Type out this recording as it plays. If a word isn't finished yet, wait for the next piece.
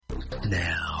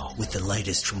Now, with the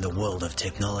latest from the world of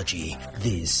technology,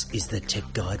 this is the Tech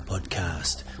Guide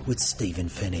Podcast with Stephen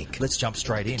Fennick. Let's jump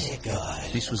straight in. Tech Guide.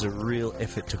 This was a real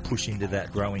effort to push into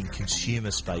that growing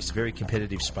consumer space, very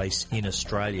competitive space in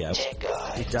Australia. Tech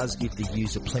Guide. It does give the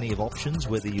user plenty of options,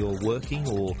 whether you're working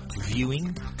or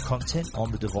viewing content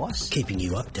on the device. Keeping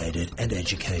you updated and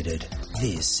educated.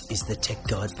 This is the Tech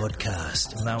Guide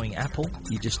Podcast. Knowing Apple,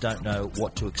 you just don't know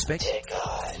what to expect. Tech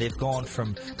Guide. They've gone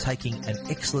from taking an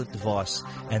excellent device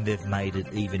and they've made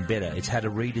it even better. It's had a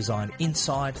redesign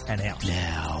inside and out.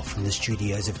 Now, from the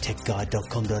studios of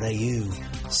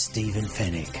techguide.com.au, Stephen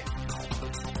Fennick.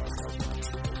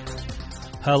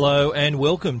 Hello and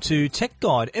welcome to Tech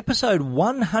Guide, episode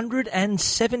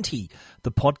 170,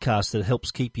 the podcast that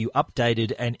helps keep you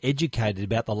updated and educated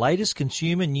about the latest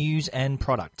consumer news and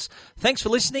products. Thanks for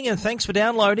listening and thanks for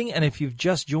downloading, and if you're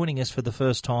just joining us for the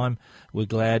first time, we're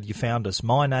glad you found us.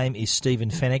 My name is Stephen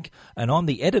Fennick and I'm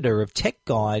the editor of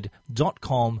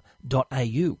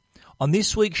techguide.com.au. On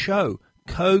this week's show,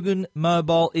 Kogan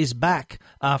Mobile is back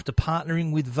after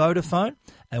partnering with Vodafone,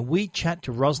 and we chat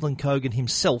to Ruslan Kogan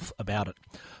himself about it.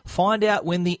 Find out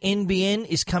when the NBN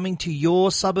is coming to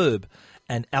your suburb,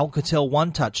 and Alcatel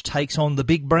One Touch takes on the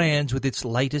big brands with its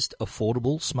latest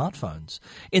affordable smartphones.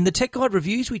 In the Tech Guide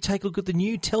reviews, we take a look at the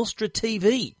new Telstra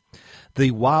TV, the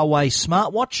Huawei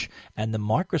smartwatch, and the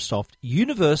Microsoft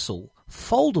Universal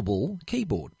foldable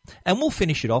keyboard. And we'll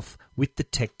finish it off with the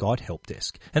Tech Guide Help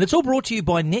Desk. And it's all brought to you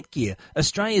by Netgear,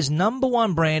 Australia's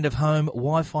 #1 brand of home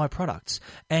Wi-Fi products,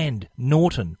 and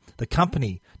Norton, the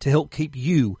company to help keep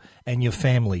you and your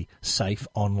family safe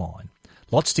online.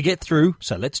 Lots to get through,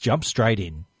 so let's jump straight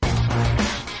in.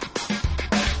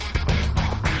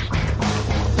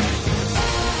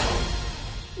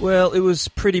 Well, it was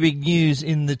pretty big news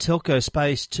in the telco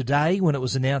space today when it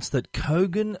was announced that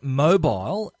Kogan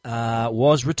Mobile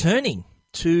was returning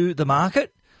to the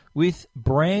market with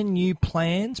brand new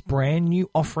plans, brand new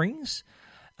offerings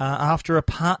after a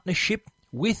partnership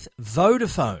with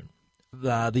Vodafone.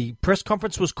 The press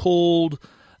conference was called,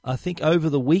 I think, over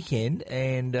the weekend,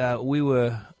 and I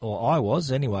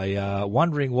was anyway,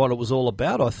 wondering what it was all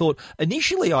about. I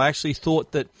actually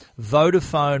thought that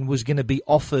Vodafone was going to be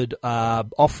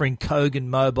offering Kogan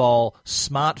Mobile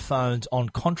smartphones on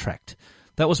contract.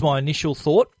 That was my initial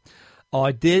thought.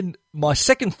 My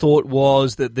second thought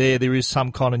was that there is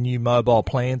some kind of new mobile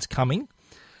plans coming.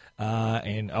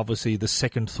 And obviously the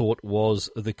second thought was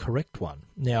the correct one.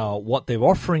 Now, what they're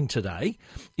offering today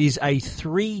is a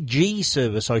 3G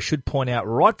service, I should point out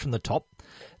right from the top,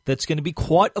 that's going to be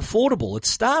quite affordable. It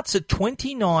starts at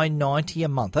 $29.90 a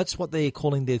month. That's what they're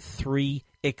calling their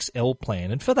 3XL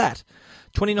plan. And for that,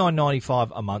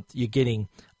 $29.95 a month, you're getting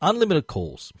unlimited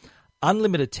calls,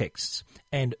 unlimited texts,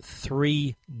 and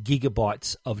 3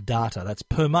 gigabytes of data. That's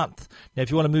per month. Now,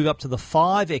 if you want to move up to the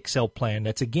 5XL plan,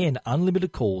 that's again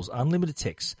unlimited calls, unlimited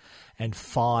texts, and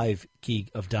 5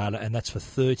 gig of data, and that's for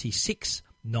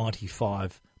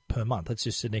 $36.95 per month. That's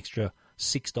just an extra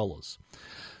 $6.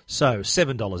 So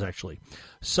 $7 actually.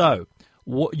 So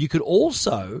you could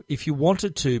also, if you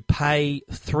wanted to, pay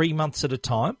 3 months at a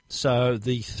time. So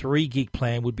the 3 gig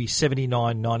plan would be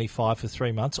 $79.95 for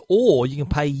 3 months, or you can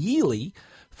pay yearly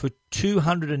for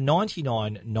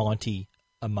 $299.90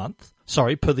 a month.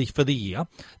 Sorry, for the year.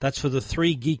 That's for the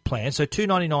 3 gig plan. So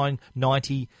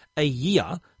 $299.90 a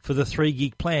year for the 3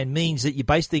 gig plan means that you're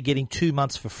basically getting 2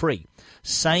 months for free.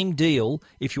 Same deal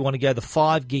if you want to go the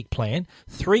 5 gig plan.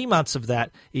 3 months of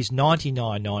that is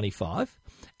 $99.95.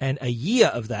 And a year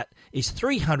of that is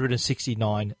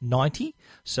 $369.90.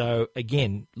 So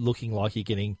again, looking like you're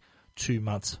getting 2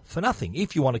 months for nothing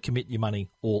if you want to commit your money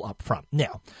all up front.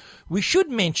 Now, we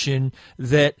should mention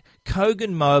that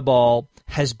Kogan Mobile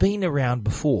has been around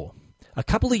before. A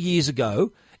couple of years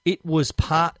ago, it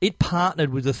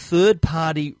partnered with a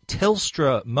third-party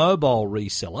Telstra mobile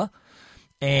reseller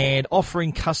and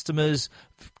offering customers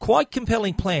quite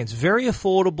compelling plans, very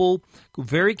affordable,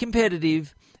 very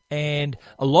competitive, and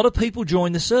a lot of people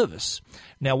joined the service.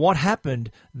 Now, what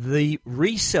happened? The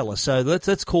reseller, so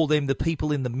let's call them the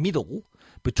people in the middle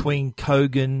between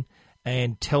Kogan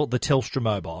and the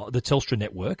Telstra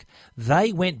network,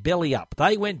 they went belly up.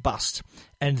 They went bust.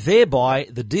 And thereby,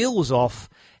 the deal was off.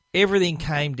 Everything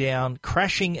came down,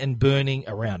 crashing and burning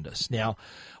around us. Now,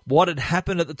 what had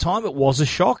happened at the time, it was a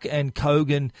shock, and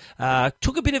Kogan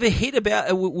took a bit of a hit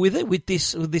with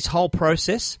this whole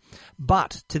process.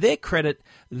 But to their credit,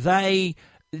 they,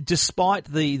 despite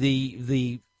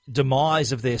the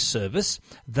demise of their service,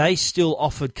 they still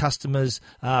offered customers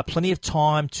plenty of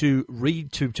time to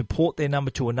port their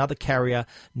number to another carrier.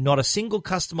 Not a single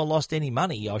customer lost any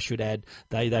money, I should add.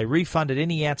 They refunded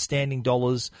any outstanding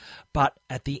dollars, but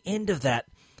at the end of that,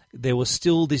 there was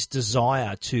still this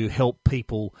desire to help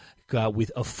people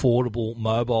with affordable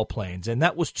mobile plans. And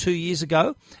that was 2 years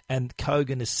ago, and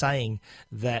Kogan is saying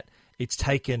that it's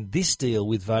taken, this deal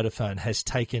with Vodafone has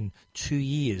taken 2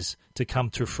 years to come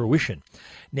to fruition.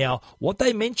 Now, what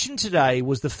they mentioned today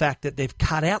was the fact that they've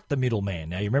cut out the middleman.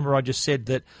 Now, you remember I just said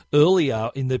that earlier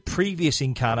in the previous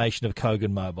incarnation of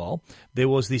Kogan Mobile, there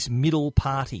was this middle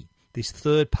party, this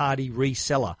third-party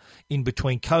reseller in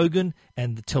between Kogan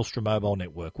and the Telstra mobile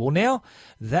network. Well, now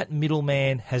that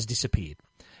middleman has disappeared.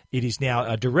 It is now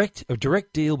a direct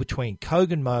deal between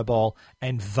Kogan Mobile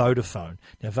and Vodafone.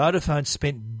 Now, Vodafone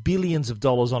spent billions of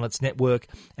dollars on its network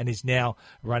and is now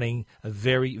running a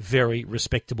very, very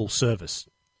respectable service.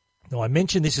 Now, I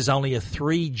mentioned this is only a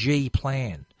 3G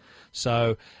plan.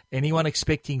 So anyone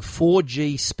expecting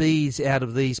 4G speeds out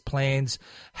of these plans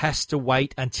has to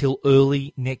wait until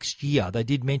early next year. They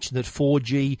did mention that a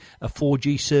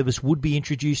 4G service would be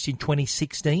introduced in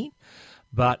 2016,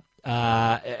 but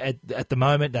at the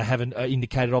moment, they haven't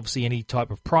indicated, obviously, any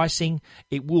type of pricing.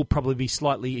 It will probably be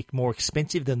slightly more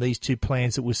expensive than these two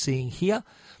plans that we're seeing here.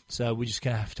 So we're just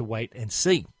going to have to wait and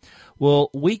see.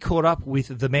 Well, we caught up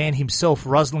with the man himself,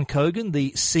 Ruslan Kogan,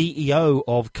 the CEO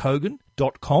of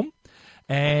Kogan.com,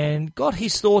 and got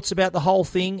his thoughts about the whole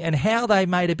thing and how they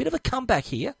made a bit of a comeback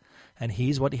here. And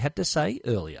here's what he had to say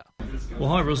earlier. Well,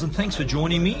 hi, Ruslan. Thanks for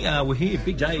joining me. We're here,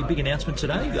 big day, big announcement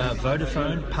today.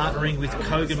 Vodafone partnering with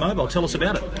Kogan Mobile. Tell us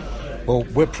about it. Well,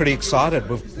 we're pretty excited.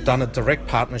 We've done a direct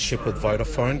partnership with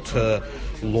Vodafone to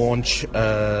launch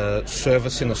a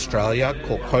service in Australia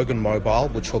called Kogan Mobile,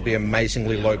 which will be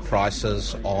amazingly low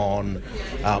prices on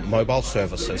mobile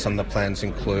services. And the plans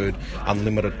include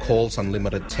unlimited calls,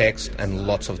 unlimited text, and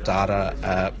lots of data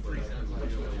at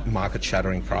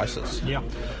market-shattering prices. Yeah.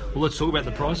 Well, let's talk about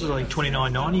the prices. I think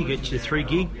 $29.90 gets you 3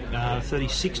 gig,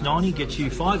 $36.90 gets you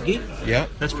 5 gig. Yeah.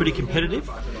 That's pretty competitive.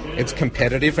 It's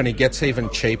competitive, and it gets even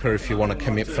cheaper if you want to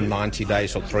commit for 90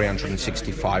 days or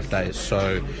 365 days.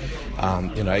 So,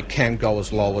 it can go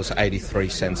as low as 83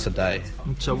 cents a day.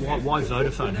 So why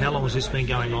Vodafone? How long has this been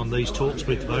going on, these talks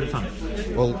with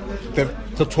Vodafone? Well,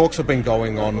 the talks have been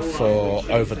going on for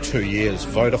over 2 years.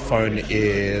 Vodafone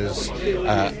is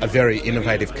a very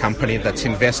innovative company that's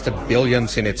invested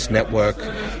billions in its network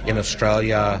in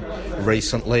Australia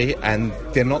recently, and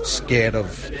they're not scared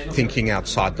of thinking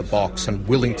outside the box and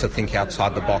willing to think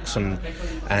outside the box, and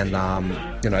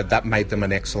that made them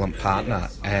an excellent partner.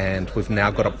 And we've now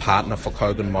got a partner for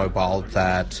Kogan Mobile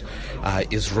that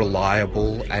is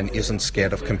reliable and isn't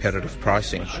scared of competitive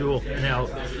pricing. Sure. Now,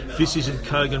 this isn't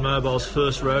Kogan Mobile's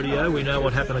first rodeo. We know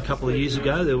what happened a couple of years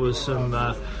ago. There was some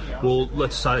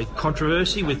let's say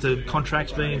controversy with the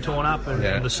contracts being torn up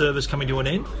and the service coming to an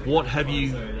end. What have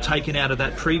you taken out of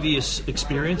that previous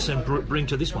experience and bring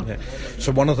to this one? Yeah.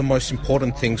 So one of the most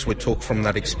important things we took from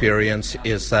that experience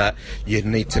is that you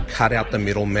need to cut out the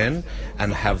middlemen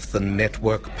and have a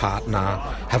network partner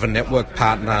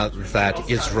that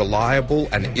is reliable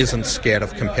and isn't scared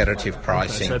of competitive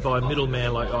pricing. Okay, so by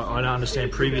middleman, like I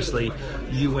understand previously,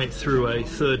 you went through a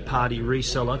third-party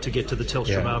reseller to get to the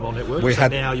Telstra mobile network.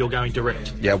 Now you're going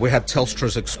direct. Yeah, we had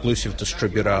Telstra's exclusive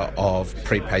distributor of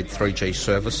prepaid 3G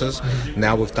services.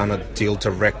 Now we've done a deal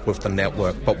direct with the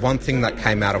network. But one thing that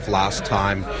came out of last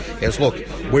time is, look,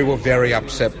 we were very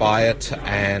upset by it,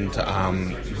 and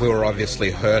we were obviously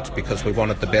hurt because we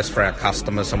wanted the best for our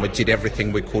customers, and we did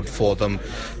everything we could for them,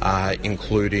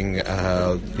 including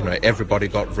everybody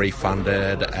got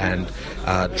refunded, and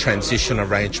transition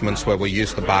arrangements where we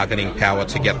used the bargaining power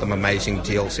to get them amazing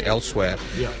deals elsewhere.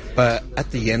 Yeah. But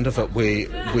at the end of it, we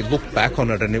looked back on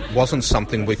it, and it wasn't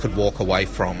something we could walk away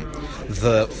from.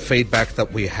 The feedback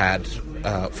that we had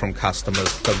from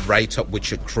customers, the rate at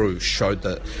which it grew, showed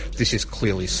that this is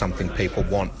clearly something people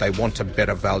want. They want a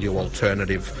better value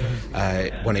alternative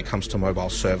when it comes to mobile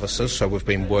services. So we've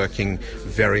been working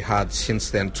very hard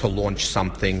since then to launch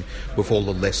something with all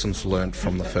the lessons learned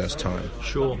from the first time.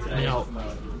 Sure. Now,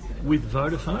 with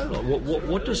Vodafone,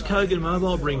 what does Kogan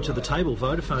Mobile bring to the table?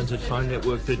 Vodafone's a phone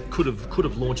network that could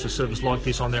have launched a service like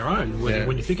this on their own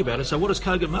when you think about it. So what does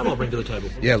Kogan Mobile bring to the table?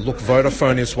 Yeah, look,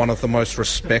 Vodafone is one of the most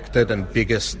respected and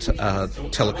biggest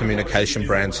telecommunication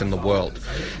brands in the world.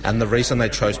 And the reason they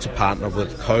chose to partner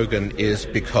with Kogan is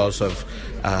because of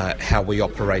how we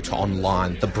operate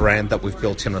online, the brand that we've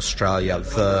built in Australia,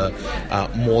 the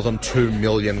more than 2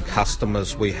 million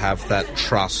customers we have that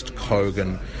trust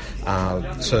Kogan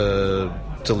to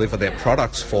deliver their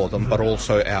products for them, but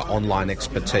also our online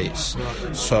expertise.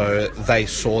 So they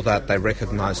saw that, they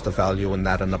recognised the value in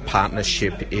that, and the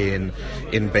partnership in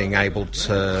being able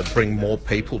to bring more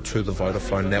people to the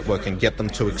Vodafone network and get them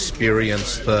to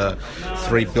experience the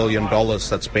 $3 billion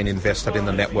that's been invested in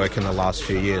the network in the last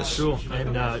few years. Sure,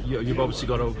 and you've obviously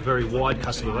got a very wide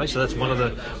customer base, so that's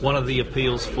one of the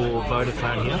appeals for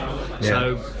Vodafone here. Yeah.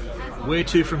 So where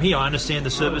to from here? I understand the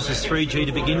service is 3G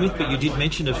to begin with, but you did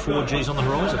mention that 4G's on the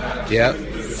horizon. Yeah,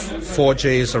 4G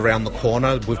is around the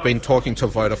corner. We've been talking to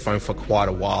Vodafone for quite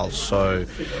a while, so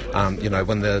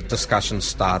when the discussion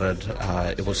started,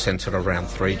 it was centred around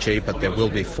 3G, but there will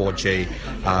be 4G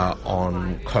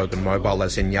on Kogan Mobile,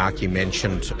 as Iñaki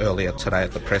mentioned earlier today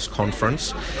at the press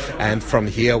conference. And from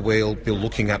here, we'll be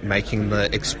looking at making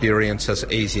the experience as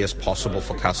easy as possible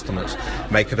for customers.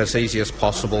 Make it as easy as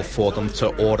possible for them to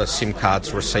order SIM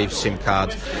cards, receive SIM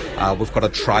cards. We've got a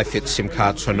tri-fit SIM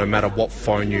card, so no matter what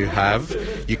phone you have,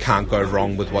 you can't go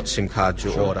wrong with what SIM card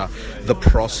you order. The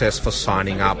process for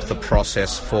signing up, the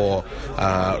process for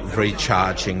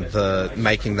recharging,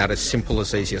 making that as simple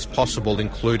as easy as possible,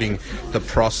 including the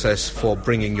process for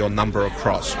bringing your number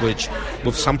across, which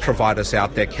with some providers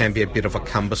out there can be a bit of a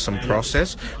cumbersome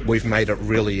process. We've made it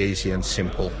really easy and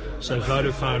simple. So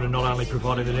Vodafone are not only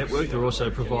providing the network, they're also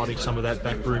providing some of that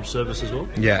backroom service as well?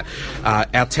 Yeah.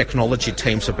 Our technology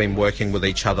teams have been working with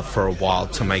each other for a while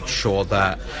to make sure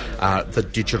that the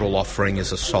digital offering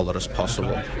is as solid as possible.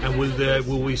 Okay. And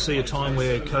will we see a time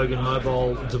where Kogan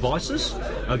mobile devices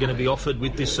are going to be offered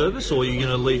with this service, or are you going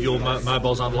to leave your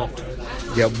mobiles unlocked?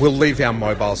 Yeah, we'll leave our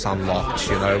mobiles unlocked.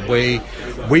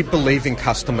 We believe in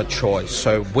customer choice,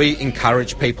 so we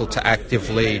encourage people to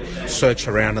actively search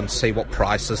around and see what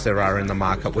prices there are in the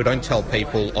market. We don't tell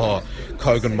people,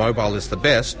 Kogan Mobile is the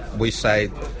best. We say,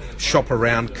 shop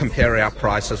around, compare our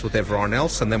prices with everyone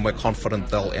else, and then we're confident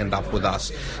they'll end up with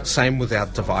us. Same with our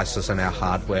devices and our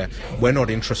hardware. We're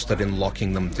not interested in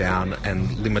locking them down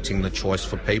and limiting the choice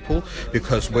for people,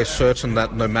 because we're certain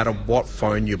that no matter what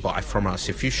phone you buy from us,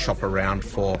 if you shop around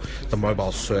for the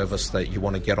mobile service that you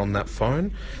want to get on that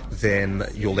phone, then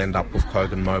you'll end up with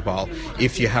Kogan Mobile.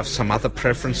 If you have some other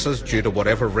preferences due to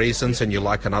whatever reasons and you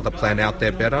like another plan out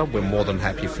there better, we're more than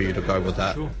happy for you to go with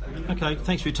that. Sure. Okay,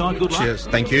 thanks for your time. Good luck. Cheers.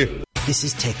 Thank you. This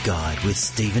is Tech Guide with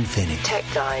Stephen Fennick. Tech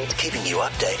Guide. Keeping you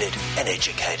updated and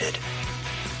educated.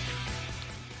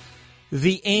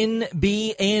 The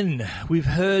NBN. We've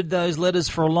heard those letters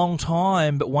for a long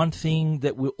time, but one thing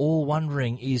that we're all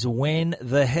wondering is when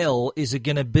the hell is it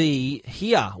going to be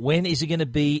here? When is it going to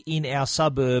be in our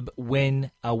suburb?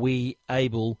 When are we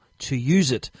able to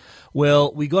use it?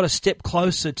 Well, we got a step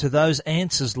closer to those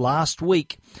answers last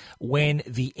week when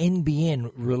the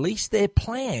NBN released their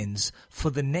plans for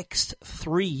the next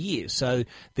 3 years. So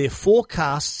their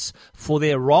forecasts for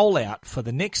their rollout for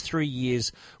the next 3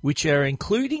 years, which are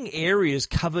including areas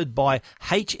covered by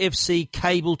HFC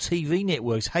cable TV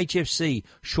networks. HFC,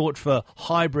 short for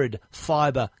hybrid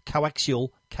fibre coaxial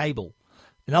cable.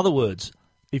 In other words,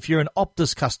 if you're an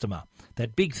Optus customer,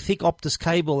 that big thick Optus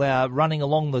cable running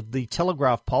along the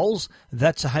telegraph poles,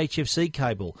 that's a HFC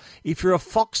cable. If you're a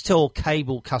Foxtel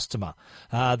cable customer,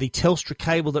 the Telstra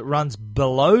cable that runs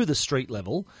below the street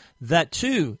level, that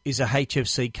too is a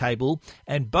HFC cable,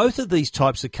 and both of these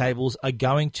types of cables are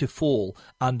going to fall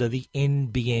under the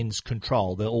NBN's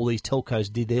control. All these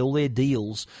telcos did all their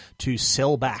deals to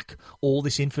sell back all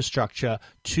this infrastructure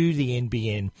to the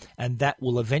NBN, and that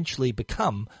will eventually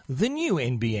become the new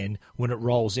NBN when it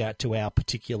rolls out to our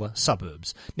particular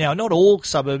suburbs. Now, not all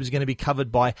suburbs are going to be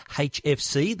covered by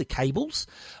HFC, the cables,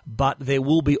 but there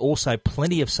will be also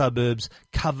plenty of suburbs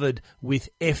covered with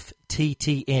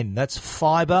FTTN. That's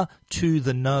fibre to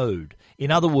the node.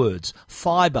 In other words,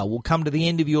 fibre will come to the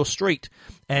end of your street,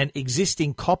 and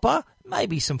existing copper,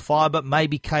 maybe some fibre,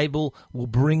 maybe cable, will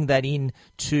bring that in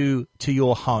to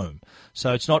your home.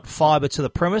 So it's not fibre to the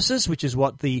premises, which is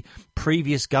what the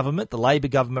previous government, the Labor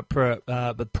government,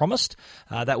 promised.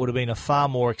 That would have been a far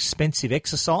more expensive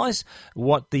exercise.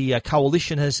 What the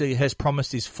coalition has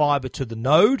promised is fibre to the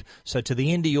node, so to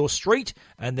the end of your street,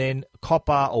 and then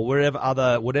copper or whatever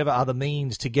other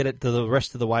means to get it to the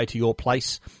rest of the way to your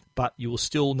place. But you will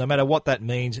still, no matter what that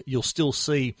means, you'll still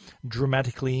see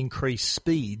dramatically increased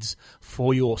speeds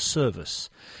for your service.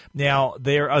 Now,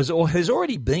 there has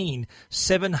already been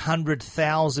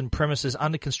 700,000 premises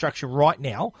under construction right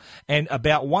now, and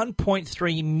about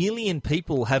 1.3 million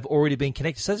people have already been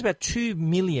connected. So that's about 2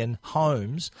 million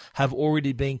homes have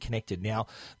already been connected. Now,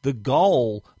 the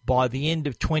goal by the end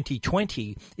of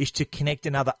 2020 is to connect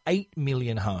another 8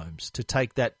 million homes to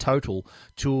take that total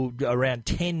to around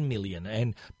 10 million.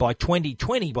 And by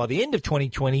 2020, by the end of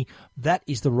 2020, that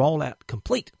is the rollout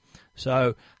complete.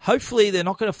 So hopefully they're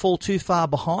not going to fall too far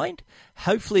behind.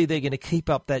 Hopefully they're going to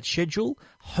keep up that schedule.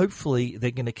 Hopefully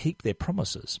they're going to keep their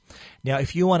promises. Now,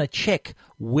 if you want to check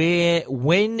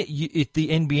if the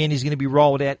NBN is going to be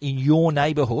rolled out in your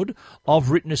neighbourhood, I've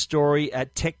written a story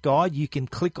at Tech Guide. You can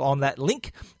click on that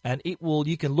link and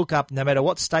you can look up, no matter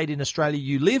what state in Australia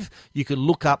you live, you can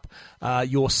look up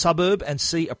your suburb and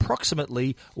see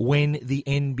approximately when the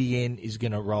NBN is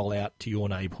going to roll out to your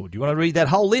neighbourhood. You want to read that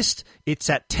whole list? It's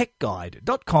at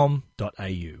techguide.com.au.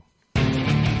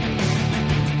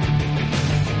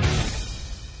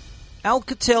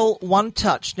 Alcatel One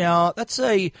Touch. Now, that's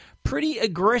a pretty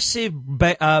aggressive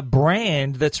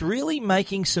brand that's really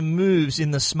making some moves in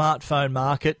the smartphone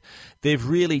market. They've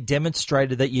really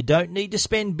demonstrated that you don't need to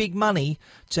spend big money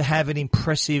to have an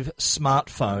impressive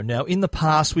smartphone. Now, in the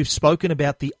past, we've spoken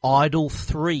about the Idol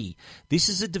 3. This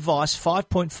is a device,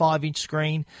 5.5-inch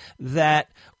screen, that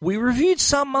we reviewed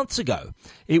some months ago.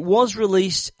 It was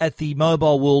released at the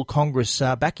Mobile World Congress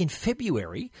back in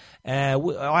February.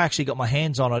 I actually got my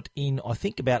hands on it in, I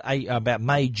think, about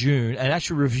May, June, and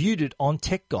actually reviewed it on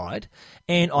Tech Guide.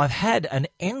 And I've had an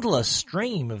endless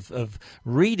stream of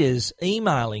readers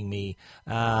emailing me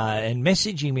and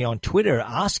messaging me on Twitter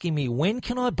asking me, when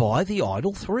can I buy the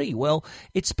Idol 3? Well,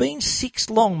 it's been 6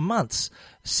 long months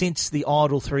since the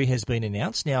Idol 3 has been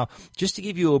announced. Now, just to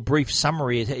give you a brief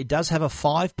summary, it does have a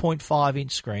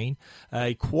 5.5-inch screen,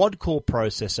 a quad-core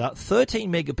processor,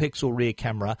 13-megapixel rear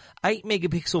camera,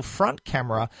 8-megapixel front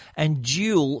camera, and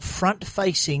dual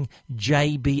front-facing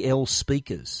JBL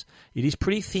speakers. It is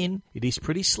pretty thin. It is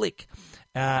pretty slick.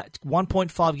 1.5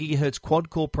 gigahertz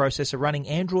quad-core processor running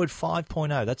Android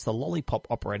 5.0. That's the Lollipop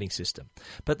operating system.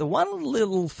 But the one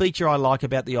little feature I like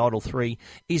about the Idol 3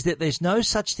 is that there's no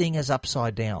such thing as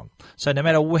upside down. So no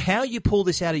matter how you pull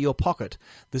this out of your pocket,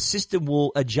 the system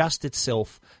will adjust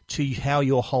itself to how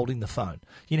you're holding the phone.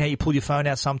 You know how you pull your phone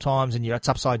out sometimes and it's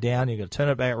upside down, you've got to turn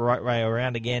it back right way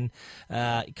around again.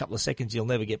 A couple of seconds, you'll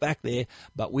never get back there.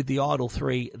 But with the Idol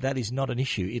 3, that is not an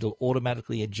issue. It'll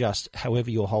automatically adjust however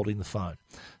you're holding the phone.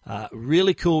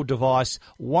 Really cool device.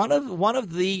 One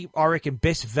of the, I reckon,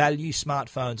 best value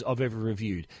smartphones I've ever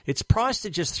reviewed. It's priced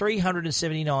at just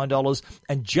 $379,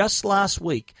 and just last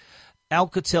week,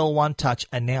 Alcatel One Touch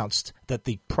announced that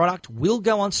the product will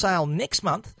go on sale next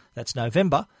month, that's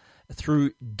November,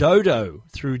 through Dodo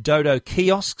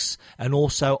kiosks and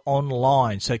also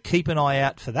online. So keep an eye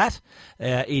out for that.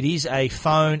 It is a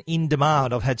phone in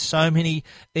demand. I've had so many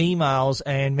emails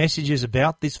and messages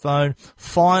about this phone.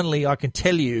 Finally, I can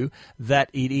tell you that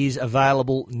it is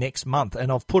available next month.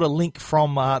 And I've put a link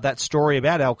from that story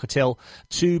about Alcatel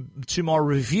to my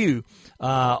review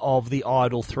of the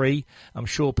Idol 3. I'm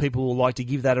sure people will like to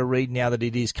give that a read now that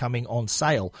it is coming on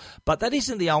sale. But that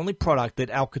isn't the only product that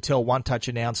Alcatel One Touch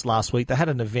announced last week. They had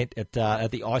an event at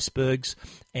the Icebergs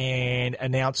and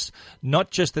announced not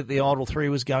just that the Idol 3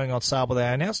 was going on sale, but they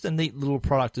announced a neat little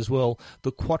product as well,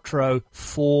 the Quattro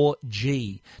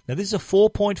 4G. Now, this is a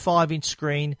 4.5-inch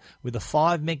screen with a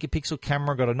 5-megapixel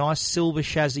camera, got a nice silver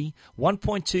chassis,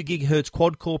 1.2 gigahertz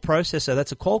quad-core processor.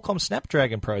 That's a Qualcomm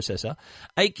Snapdragon processor,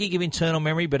 8 gig of internal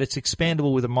memory, but it's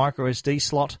expandable with a micro SD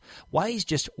slot, weighs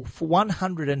just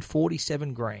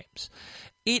 147 grams.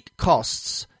 It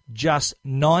costs just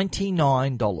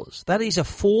 $99. That is a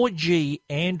 4G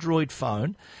Android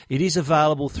phone. It is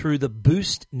available through the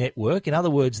Boost network, in other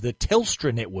words, the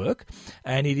Telstra network,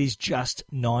 and it is just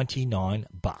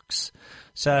 $99.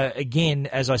 So again,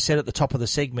 as I said at the top of the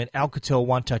segment, Alcatel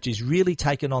One Touch is really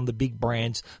taken on the big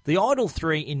brands. The Idol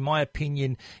 3, in my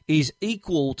opinion, is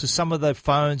equal to some of the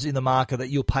phones in the market that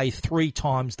you'll pay 3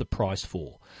 times the price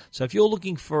for. So if you're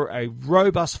looking for a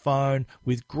robust phone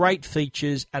with great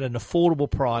features at an affordable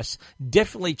price,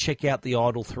 definitely check out the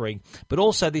Idol 3. But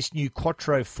also this new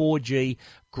Quattro 4G,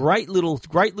 great little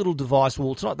device.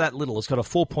 Well, it's not that little. It's got a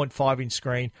 4.5-inch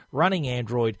screen, running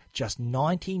Android, just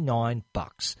 $99.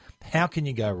 How can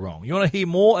you go wrong? You want to hear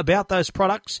more about those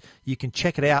products? You can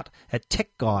check it out at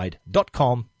techguide.com.au.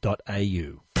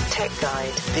 Tech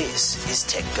Guide. This is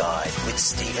Tech Guide with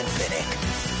Stephen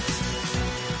Fenech.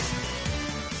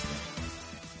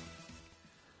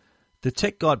 The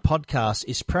Tech Guide podcast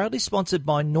is proudly sponsored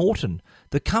by Norton,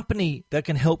 the company that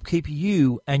can help keep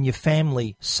you and your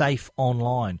family safe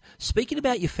online. Speaking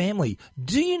about your family,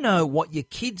 do you know what your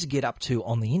kids get up to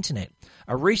on the internet?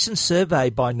 A recent survey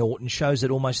by Norton shows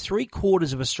that almost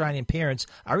 3/4 of Australian parents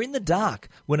are in the dark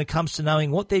when it comes to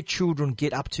knowing what their children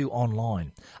get up to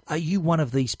online. Are you one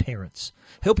of these parents?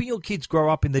 Helping your kids grow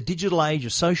up in the digital age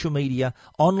of social media,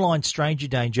 online stranger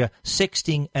danger,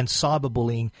 sexting and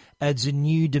cyberbullying, adds a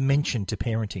new dimension to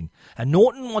parenting. And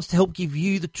Norton wants to help give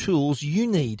you the tools you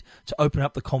need to open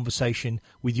up the conversation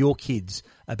with your kids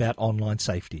about online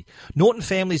safety. Norton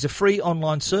Family is a free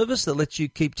online service that lets you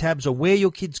keep tabs on where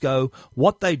your kids go,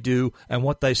 what they do, and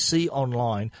what they see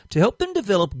online to help them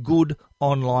develop good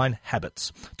online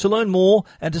habits. To learn more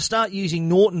and to start using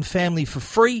Norton Family for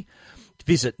free,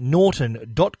 visit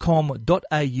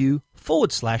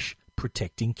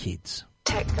norton.com.au/protecting kids.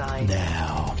 Tech Guide.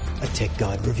 Now, a Tech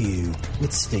Guide review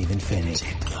with Stephen Fennick.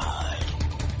 Tech Guide.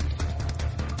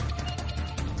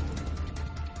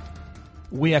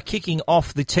 We are kicking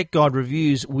off the Tech Guide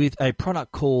reviews with a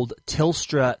product called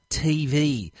Telstra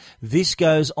TV. This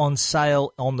goes on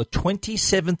sale on the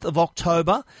 27th of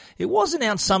October. It was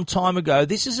announced some time ago.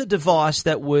 This is a device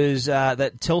that was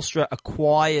that Telstra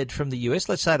acquired from the US.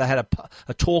 Let's say they had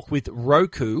a talk with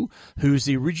Roku, who's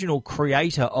the original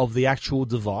creator of the actual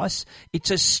device. It's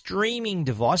a streaming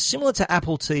device similar to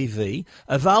Apple TV,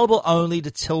 available only to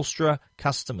Telstra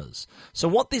customers. So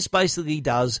what this basically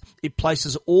does, it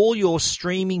places all your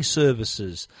streaming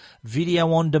services,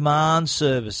 video on demand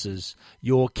services,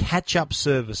 your catch-up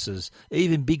services,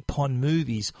 even Big Pond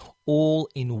movies, all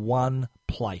in one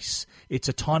place. It's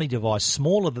a tiny device,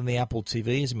 smaller than the Apple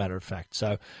TV as a matter of fact.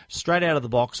 So straight out of the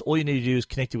box, all you need to do is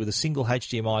connect it with a single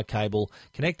HDMI cable,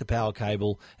 connect the power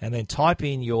cable, and then type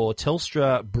in your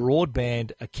Telstra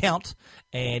broadband account,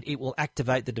 and it will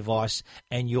activate the device,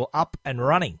 and you're up and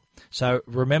running. So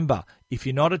remember, if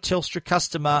you're not a Telstra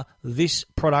customer, this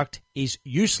product is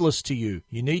useless to you.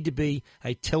 You need to be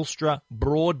a Telstra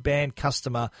broadband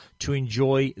customer to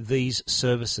enjoy these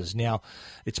services. Now,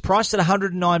 it's priced at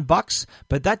 $109,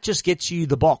 but that just gets you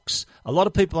the box. A lot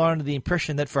of people are under the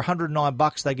impression that for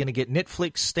 $109 they're going to get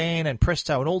Netflix, Stan, and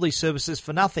Presto and all these services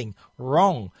for nothing.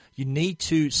 Wrong. You need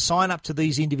to sign up to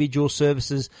these individual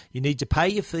services. You need to pay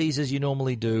your fees as you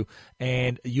normally do,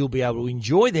 and you'll be able to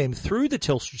enjoy them through the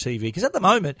Telstra TV, because at the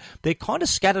moment they're kind of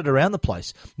scattered around the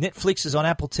place. Netflix is on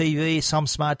Apple TV, some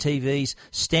smart TVs.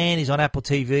 Stan is on Apple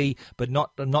TV, but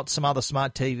not some other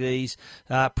smart TVs.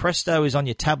 Presto is on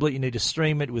your tablet. You need to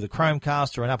stream it with a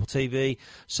Chromecast or an Apple TV.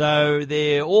 So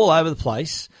they're all over the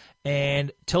place,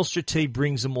 and Telstra T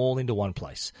brings them all into one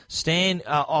place. Stan,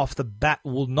 off the bat,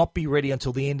 will not be ready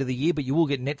until the end of the year, but you will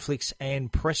get Netflix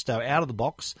and Presto out of the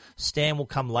box. Stan will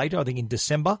come later, I think in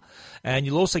December. And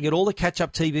you'll also get all the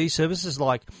catch-up TV services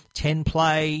like 10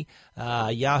 Play,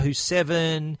 Yahoo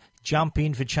 7, Jump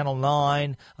In for Channel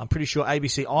 9. I'm pretty sure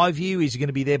ABC iView is going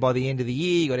to be there by the end of the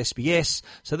year. You got SBS.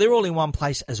 So they're all in one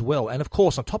place as well. And, of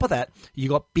course, on top of that, you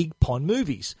got Big Pond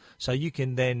movies. So you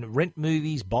can then rent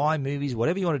movies, buy movies,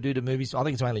 whatever you want to do to movies. I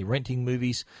think it's mainly renting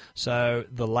movies. So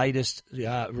the latest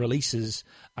releases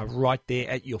are right there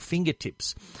at your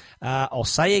fingertips. I'll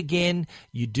say again,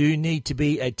 you do need to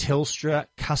be a Telstra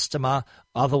customer.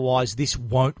 Otherwise, this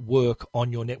won't work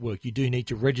on your network. You do need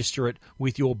to register it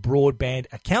with your broadband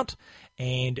account,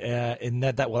 and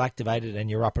that will activate it, and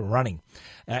you're up and running.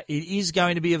 It is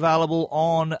going to be available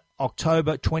on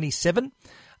October 27.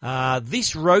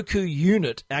 This Roku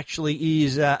unit actually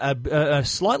is a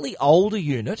slightly older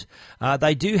unit.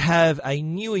 They do have a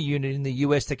newer unit in the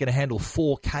US that can handle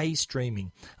 4K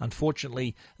streaming.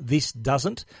 Unfortunately, this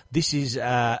doesn't. This is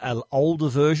an older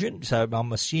version, so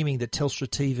I'm assuming that Telstra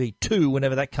TV 2,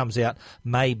 whenever that comes out,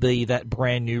 may be that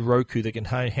brand new Roku that can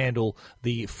handle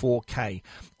the 4K.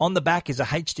 On the back is a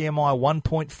HDMI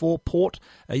 1.4 port,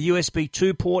 a USB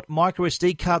 2 port, micro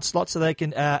SD card slot so they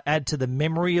can add to the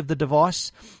memory of the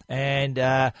device. And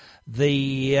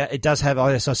it does have,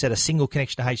 as I said, a single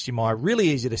connection to HDMI. Really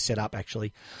easy to set up,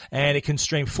 actually. And it can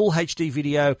stream full HD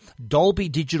video, Dolby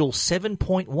Digital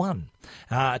 7.1.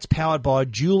 It's powered by a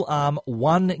dual-ARM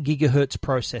 1 gigahertz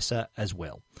processor as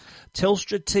well.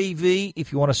 Telstra TV,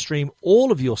 if you want to stream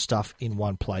all of your stuff in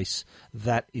one place,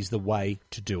 that is the way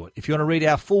to do it. If you want to read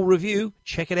our full review,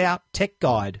 check it out,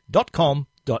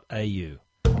 techguide.com.au.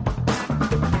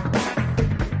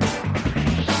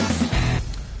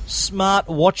 Smart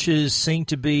watches seem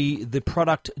to be the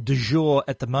product du jour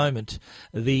at the moment.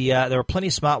 There are plenty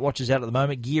of smart watches out at the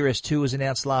moment. Gear S2 was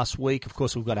announced last week. Of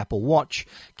course, we've got Apple Watch,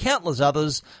 countless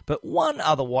others, but one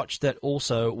other watch that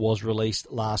also was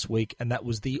released last week, and that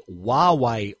was the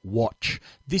Huawei watch.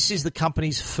 This is the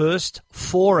company's first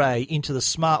foray into the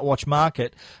smartwatch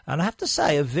market, and I have to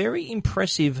say, a very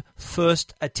impressive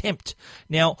first attempt.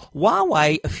 Now,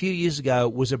 Huawei a few years ago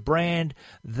was a brand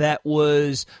that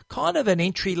was kind of an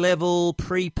entry-level,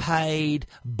 prepaid,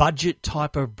 budget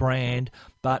type of brand,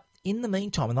 but in the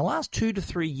meantime, in the last 2 to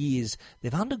 3 years,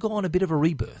 they've undergone a bit of a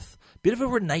rebirth bit of a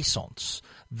renaissance.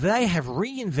 They have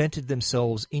reinvented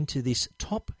themselves into this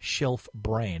top-shelf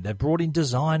brand. They've brought in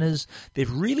designers. They've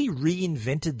really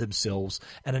reinvented themselves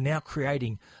and are now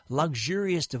creating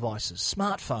luxurious devices,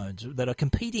 smartphones that are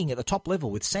competing at the top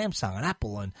level with Samsung and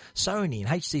Apple and Sony and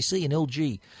HTC and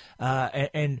LG,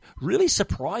 and really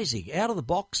surprising, out of the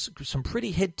box, some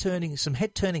pretty head-turning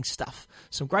stuff,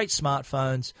 some great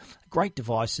smartphones, great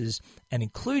devices, and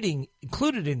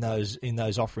included in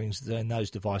those offerings and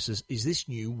those devices is this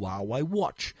new Huawei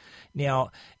watch.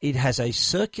 Now, it has a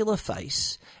circular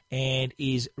face and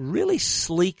is really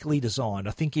sleekly designed.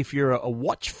 I think if you're a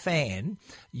watch fan,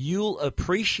 you'll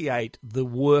appreciate the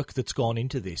work that's gone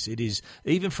into this. It is,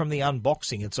 even from the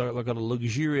unboxing, it's got a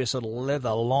luxurious little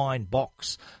leather-lined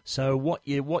box. So what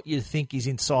you think is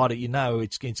inside it, you know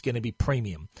it's going to be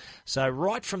premium. So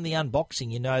right from the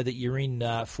unboxing, you know that you're in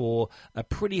for a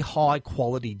pretty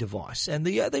high-quality device. And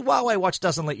the Huawei watch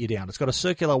doesn't let you down. It's got a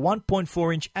circular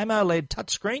 1.4-inch AMOLED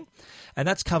touchscreen, and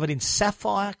that's covered in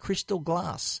sapphire crystal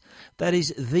glass. That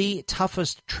is the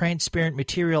toughest transparent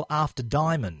material after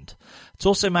diamond. It's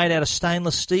also made out of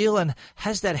stainless steel and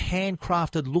has that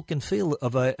handcrafted look and feel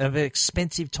of an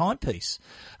expensive timepiece.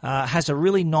 Has a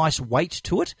really nice weight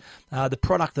to it. The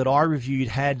product that I reviewed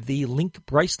had the Link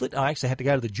bracelet. I actually had to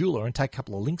go to the jeweler and take a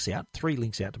couple of links out, 3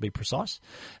 links out to be precise.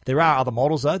 There are other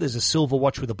models though. There's a silver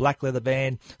watch with a black leather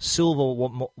band,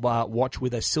 silver watch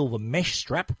with a silver mesh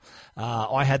strap.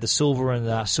 I had the silver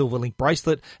and silver Link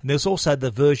bracelet, and there's also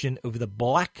the version of the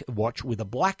black watch with a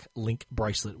black Link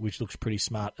bracelet, which looks pretty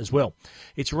smart as well.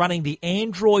 It's running the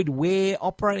Android Wear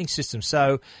operating system,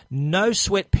 so no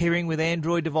sweat pairing with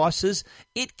Android devices.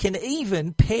 It can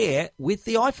even pair with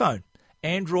the iPhone.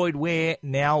 Android Wear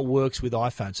now works with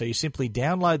iPhone. So you simply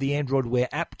download the Android Wear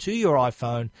app to your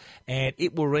iPhone and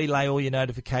it will relay all your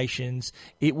notifications.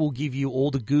 It will give you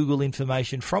all the Google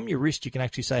information from your wrist. You can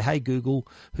actually say, hey, Google,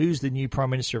 who's the new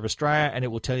Prime Minister of Australia? And it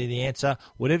will tell you the answer.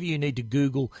 Whatever you need to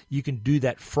Google, you can do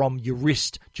that from your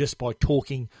wrist just by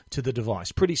talking to the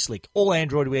device. Pretty slick. All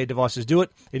Android Wear devices do it.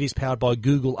 It is powered by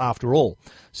Google after all.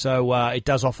 So it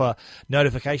does offer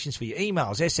notifications for your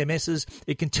emails, SMSs.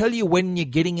 It can tell you when you're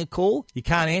getting a call. You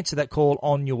can't answer that call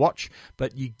on your watch,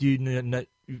 but you do know,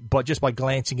 just by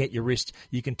glancing at your wrist,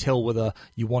 you can tell whether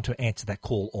you want to answer that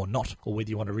call or not, or whether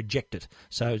you want to reject it.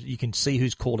 So you can see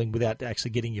who's calling without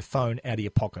actually getting your phone out of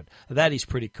your pocket. That is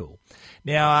pretty cool.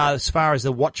 Now, as far as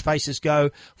the watch faces go,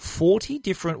 40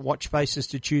 different watch faces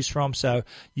to choose from, so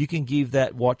you can give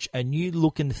that watch a new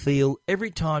look and feel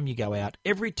every time you go out.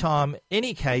 Every time, any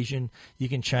occasion, you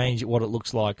can change what it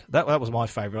looks like. That was my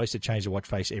favorite. I used to change the watch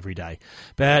face every day.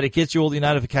 But it gets you all the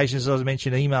notifications, as I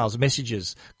mentioned, emails,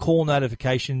 messages, call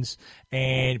notifications,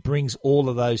 and brings all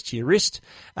of those to your wrist.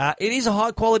 It is a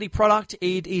high-quality product.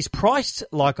 It is priced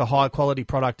like a high-quality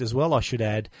product as well, I should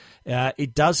add.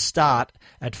 It does start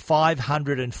at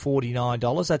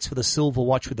 $549. That's for the silver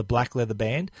watch with the black leather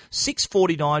band.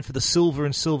 $649 for the silver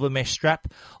and silver mesh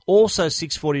strap. Also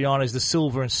 $649 is the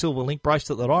silver and silver Link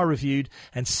bracelet that I reviewed.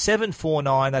 And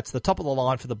 $749, that's the top of the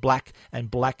line for the black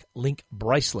and black Link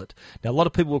bracelet. Now, a lot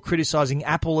of people were criticizing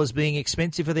Apple as being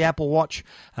expensive for the Apple Watch.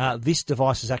 This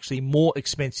device is actually more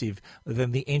expensive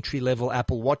than the entry-level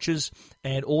Apple Watches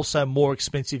and also more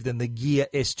expensive than the Gear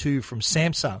S2 from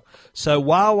Samsung. So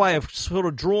Huawei have sort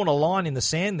of drawn a line in the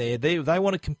sand there. They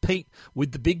want to compete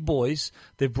with the big boys.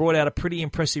 They've brought out a pretty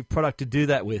impressive product to do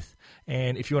that with.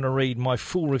 And if you want to read my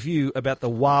full review about the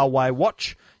Huawei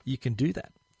watch, you can do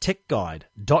that.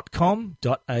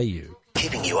 techguide.com.au.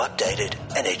 Keeping you updated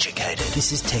and educated.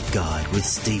 This is Tech Guide with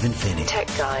Stephen Fennick. Tech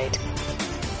Guide.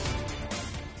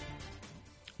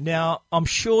 Now, I'm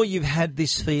sure you've had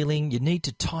this feeling you need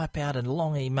to type out a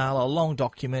long email or a long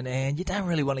document and you don't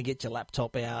really want to get your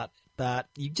laptop out, but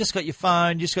you've just got your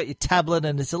phone, just got your tablet,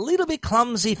 and it's a little bit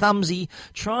clumsy-thumbsy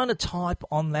trying to type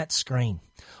on that screen.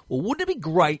 Well, wouldn't it be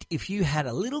great if you had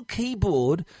a little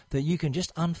keyboard that you can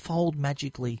just unfold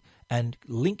magically and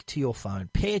link to your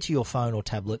phone, pair to your phone or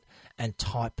tablet, and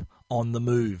type on the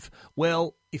move?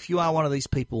 Well, if you are one of these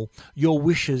people, your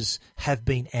wishes have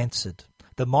been answered.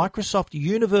 The Microsoft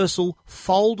Universal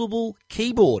Foldable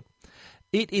Keyboard.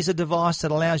 It is a device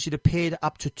that allows you to pair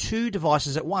up to 2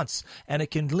 devices at once, and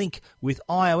it can link with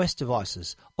iOS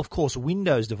devices, of course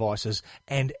Windows devices,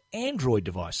 and Android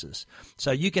devices.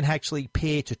 So you can actually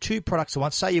pair to 2 products at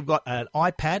once. Say you've got an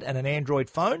iPad and an Android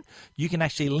phone, you can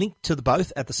actually link to the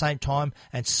both at the same time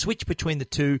and switch between the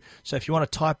two. So if you want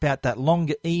to type out that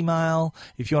longer email,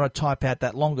 if you want to type out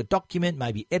that longer document,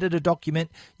 maybe edit a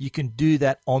document, you can do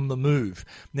that on the move.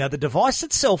 Now the device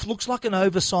itself looks like an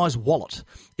oversized wallet.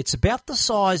 It's about the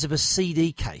size of a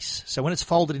CD case. So when it's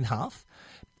folded in half,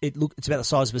 It's about the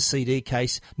size of a CD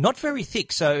case, not very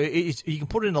thick, so you can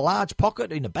put it in a large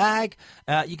pocket, in a bag.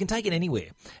 You can take it anywhere.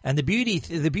 And the beauty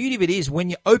of it is when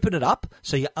you open it up,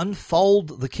 so you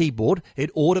unfold the keyboard,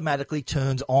 it automatically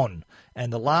turns on.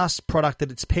 And the last product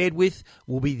that it's paired with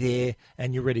will be there,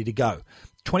 and you're ready to go.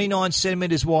 29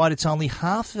 centimetres wide, it's only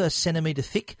half a centimetre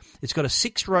thick. It's got a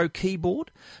 6-row keyboard,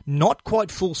 not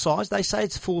quite full size. They say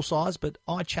it's full size, but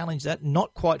I challenge that,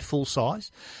 not quite full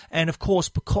size. And of course,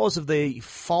 because of the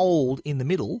fold in the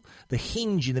middle, the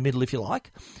hinge in the middle, if you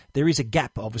like, there is a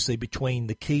gap, obviously, between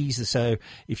the keys. So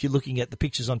if you're looking at the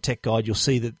pictures on Tech Guide, you'll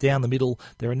see that down the middle,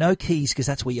 there are no keys because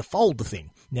that's where you fold the thing.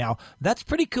 Now, that's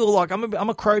pretty cool. Like, I'm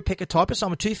a Crow Pecker typist.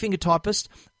 I'm a 2-finger typist.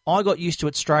 I got used to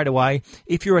it straight away.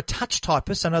 If you're a touch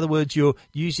typist, in other words, you're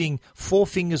using 4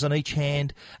 fingers on each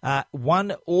hand,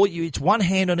 it's one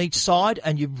hand on each side,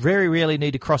 and you very rarely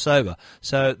need to cross over.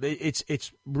 So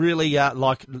it's really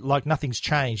like nothing's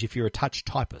changed if you're a touch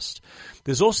typist.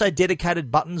 There's also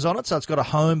dedicated buttons on it, so it's got a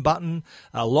home button,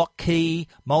 a lock key,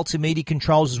 multimedia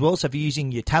controls as well. So if you're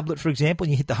using your tablet, for example,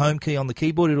 and you hit the home key on the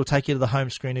keyboard, it'll take you to the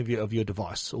home screen of your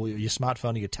device or your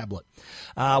smartphone or your tablet.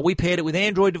 We paired it with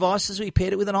Android devices. We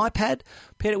paired it with an iPad,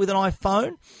 paired it with an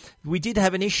iPhone. We did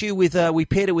have an issue with, we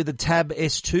paired it with the Tab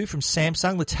S2 from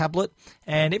Samsung, the tablet,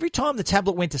 and every time the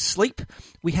tablet went to sleep,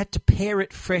 we had to pair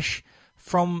it fresh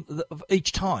from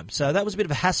each time. So that was a bit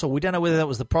of a hassle. We don't know whether that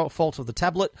was the fault of the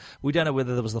tablet. We don't know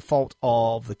whether that was the fault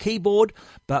of the keyboard.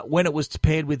 But when it was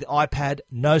paired with the iPad,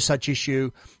 no such issue.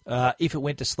 If it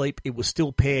went to sleep, it was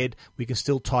still paired. We can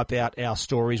still type out our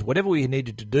stories, whatever we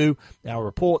needed to do, our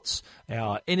reports,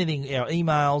 our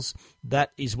emails.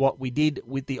 That is what we did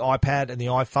with the iPad and the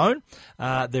iPhone.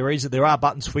 There are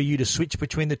buttons for you to switch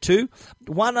between the two.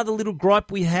 One other little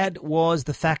gripe we had was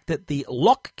the fact that the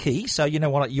lock key, so you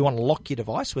want to lock your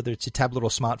device, whether it's a tablet or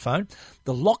smartphone,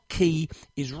 the lock key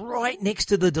is right next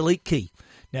to the delete key.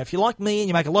 Now, if you're like me and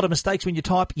you make a lot of mistakes when you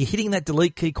type, you're hitting that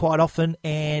delete key quite often,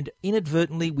 and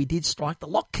inadvertently we did strike the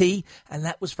lock key, and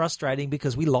that was frustrating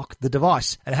because we locked the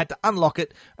device and had to unlock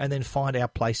it and then find our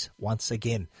place once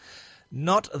again.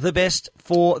 Not the best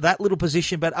for that little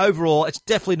position, but overall, it's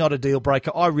definitely not a deal breaker.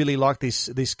 I really like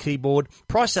this keyboard.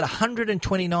 Priced at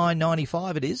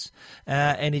 $129.95 it is,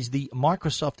 and is the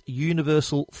Microsoft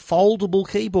Universal Foldable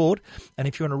Keyboard. And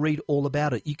if you want to read all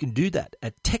about it, you can do that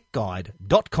at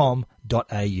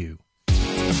techguide.com.au.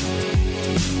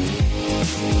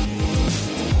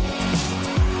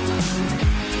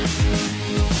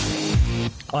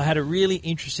 I had a really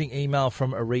interesting email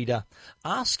from a reader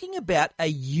asking about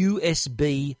a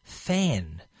USB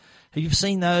fan. Have you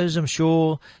seen those? I'm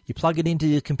sure you plug it into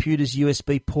your computer's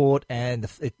USB port, and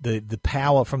the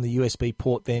power from the USB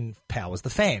port then powers the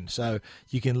fan. So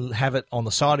you can have it on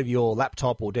the side of your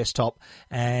laptop or desktop,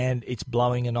 and it's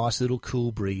blowing a nice little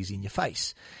cool breeze in your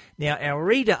face. Now, our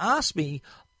reader asked me,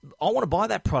 I want to buy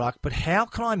that product, but how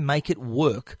can I make it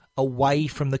work away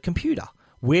from the computer?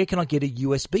 Where can I get a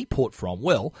USB port from?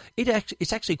 Well,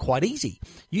 it's actually quite easy.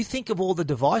 You think of all the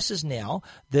devices now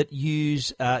that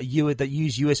use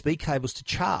USB cables to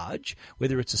charge,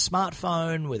 whether it's a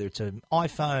smartphone, whether it's an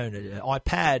iPhone, an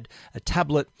iPad, a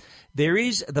tablet. There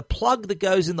is the plug that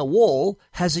goes in the wall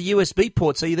has a USB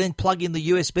port, so you then plug in the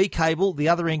USB cable, the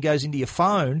other end goes into your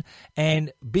phone,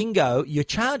 and bingo, you're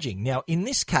charging. Now, in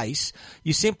this case,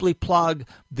 you simply plug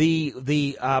the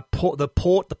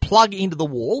plug into the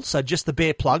wall, so just the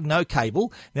bare plug, no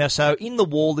cable. Now, so in the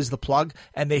wall is the plug,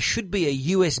 and there should be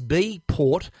a USB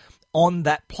port on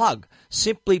that plug.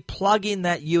 Simply plug in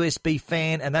that USB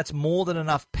fan, and that's more than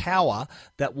enough power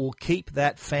that will keep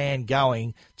that fan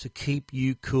going to keep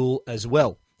you cool as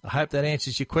well. I hope that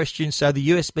answers your question. So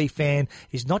the USB fan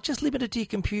is not just limited to your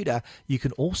computer. You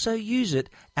can also use it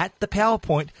at the power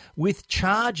point with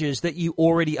chargers that you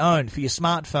already own for your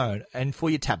smartphone and for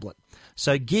your tablet.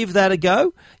 So give that a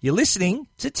go. You're listening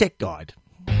to Tech Guide.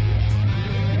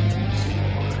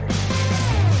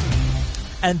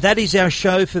 And that is our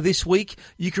show for this week.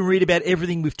 You can read about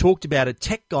everything we've talked about at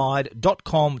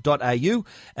techguide.com.au.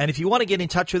 And if you want to get in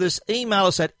touch with us, email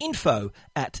us at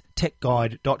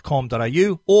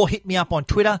info@techguide.com.au or hit me up on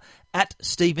Twitter at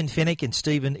Stephen Fennick, and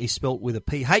Stephen is spelt with a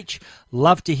PH.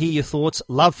 Love to hear your thoughts.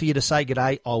 Love for you to say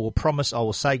g'day. I will promise I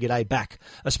will say g'day back.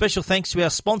 A special thanks to our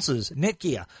sponsors,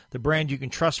 Netgear, the brand you can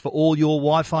trust for all your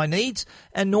Wi-Fi needs,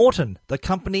 and Norton, the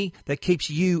company that keeps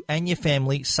you and your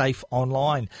family safe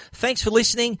online. Thanks for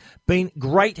listening. Been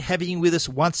great having you with us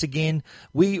once again.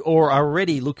 We are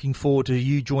already looking forward to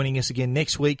you joining us again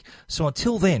next week. So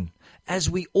until then, as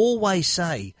we always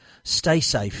say, stay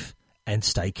safe and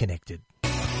stay connected.